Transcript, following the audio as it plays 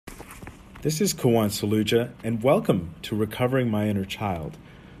This is Kawan Saluja, and welcome to Recovering My Inner Child.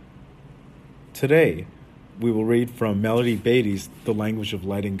 Today, we will read from Melody Beattie's The Language of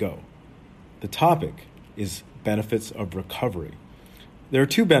Letting Go. The topic is benefits of recovery. There are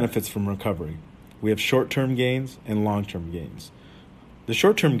two benefits from recovery. We have short-term gains and long-term gains. The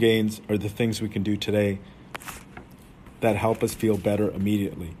short-term gains are the things we can do today that help us feel better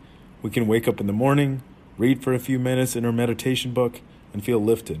immediately. We can wake up in the morning, read for a few minutes in our meditation book, and feel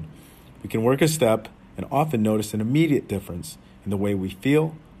lifted. We can work a step and often notice an immediate difference in the way we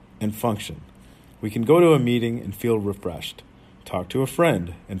feel and function. We can go to a meeting and feel refreshed, talk to a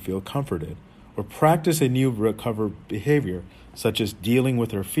friend and feel comforted, or practice a new recovery behavior such as dealing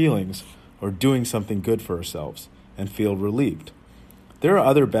with our feelings or doing something good for ourselves and feel relieved. There are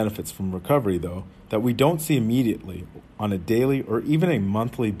other benefits from recovery, though, that we don't see immediately on a daily or even a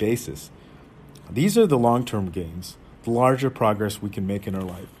monthly basis. These are the long-term gains, the larger progress we can make in our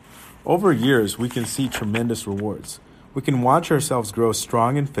life. Over years, we can see tremendous rewards. We can watch ourselves grow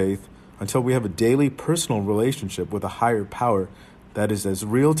strong in faith until we have a daily personal relationship with a higher power that is as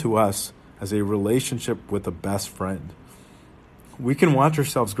real to us as a relationship with a best friend. We can watch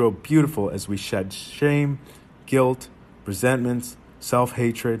ourselves grow beautiful as we shed shame, guilt, resentments,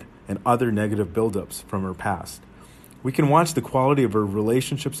 self-hatred, and other negative buildups from our past. We can watch the quality of our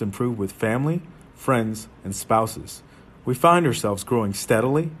relationships improve with family, friends, and spouses. We find ourselves growing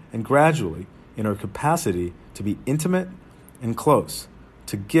steadily and gradually in our capacity to be intimate and close,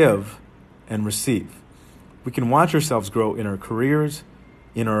 to give and receive. We can watch ourselves grow in our careers,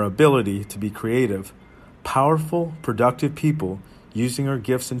 in our ability to be creative, powerful, productive people using our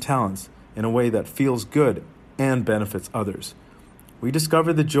gifts and talents in a way that feels good and benefits others. We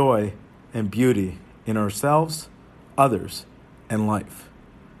discover the joy and beauty in ourselves, others, and life.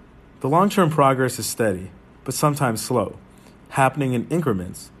 The long-term progress is steady, but sometimes slow, happening in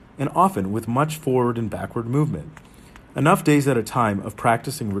increments and often with much forward and backward movement. Enough days at a time of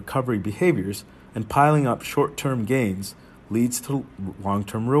practicing recovery behaviors and piling up short-term gains leads to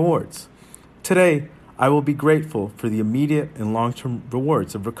long-term rewards. Today, I will be grateful for the immediate and long-term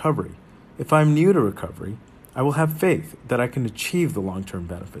rewards of recovery. If I'm new to recovery, I will have faith that I can achieve the long-term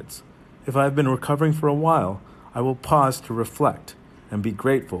benefits. If I have been recovering for a while, I will pause to reflect and be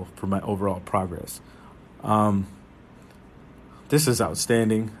grateful for my overall progress. This is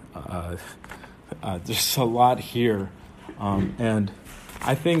outstanding. There's a lot here. And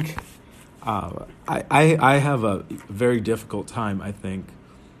I think I have a very difficult time, I think,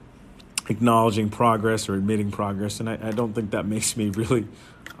 acknowledging progress or admitting progress. And I don't think that makes me really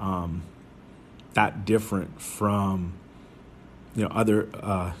that different from,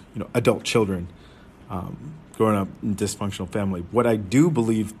 other, adult children growing up in a dysfunctional family. What I do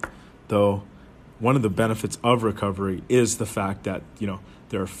believe, though, one of the benefits of recovery is the fact that,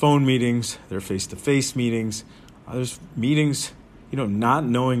 there are phone meetings, there are face-to-face meetings, there's meetings, not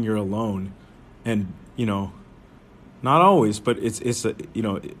knowing you're alone. And, not always, but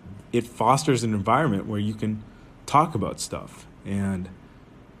it fosters an environment where you can talk about stuff. And,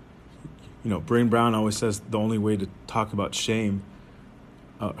 Brené Brown always says the only way to talk about shame,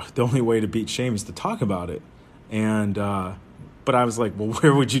 the only way to beat shame is to talk about it. And, but I was like, well,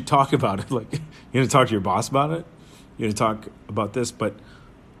 where would you talk about it? Like, you're going to talk to your boss about it? You're going to talk about this? But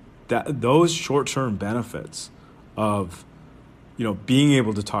those short-term benefits of, being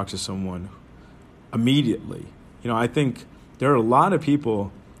able to talk to someone immediately. I think there are a lot of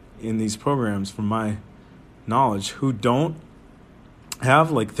people in these programs, from my knowledge, who don't have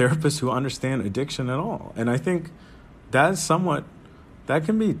therapists who understand addiction at all. And I think that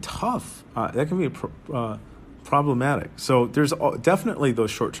can be tough. That can be problematic. So there's definitely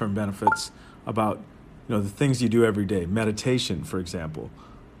those short-term benefits about, the things you do every day. Meditation, for example.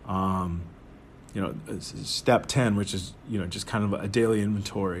 Step 10, which is, just kind of a daily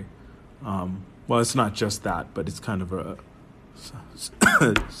inventory. Well, it's not just that, but it's kind of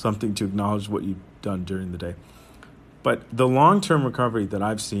something to acknowledge what you've done during the day. But the long-term recovery that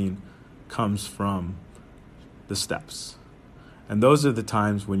I've seen comes from the steps. And those are the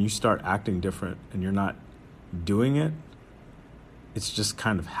times when you start acting different and you're not doing it. It's just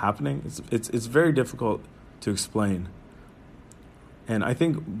kind of happening. It's very difficult to explain. And I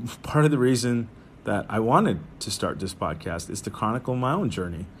think part of the reason that I wanted to start this podcast is to chronicle my own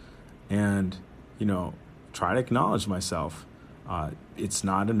journey and, try to acknowledge myself. It's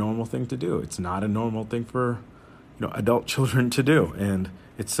not a normal thing to do. It's not a normal thing for, adult children to do. And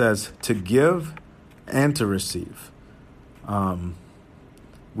it says to give and to receive.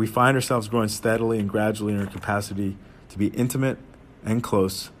 We find ourselves growing steadily and gradually in our capacity to be intimate and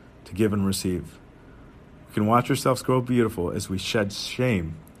close, to give and receive. We can watch ourselves grow beautiful as we shed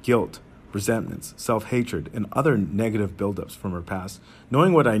shame, guilt, resentments, self-hatred, and other negative buildups from her past.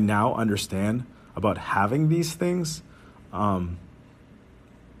 Knowing what I now understand about having these things, and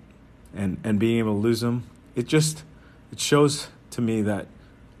being able to lose them, it shows to me that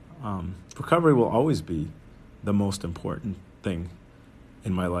recovery will always be the most important thing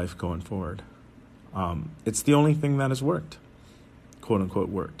in my life going forward. It's the only thing that has worked, quote unquote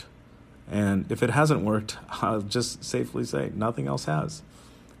worked. And if it hasn't worked, I'll just safely say nothing else has.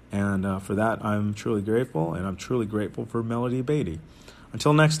 And for that, I'm truly grateful, and I'm truly grateful for Melody Beatty.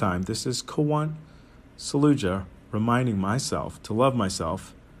 Until next time, this is Kawant Saluja reminding myself to love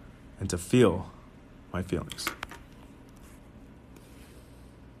myself and to feel my feelings.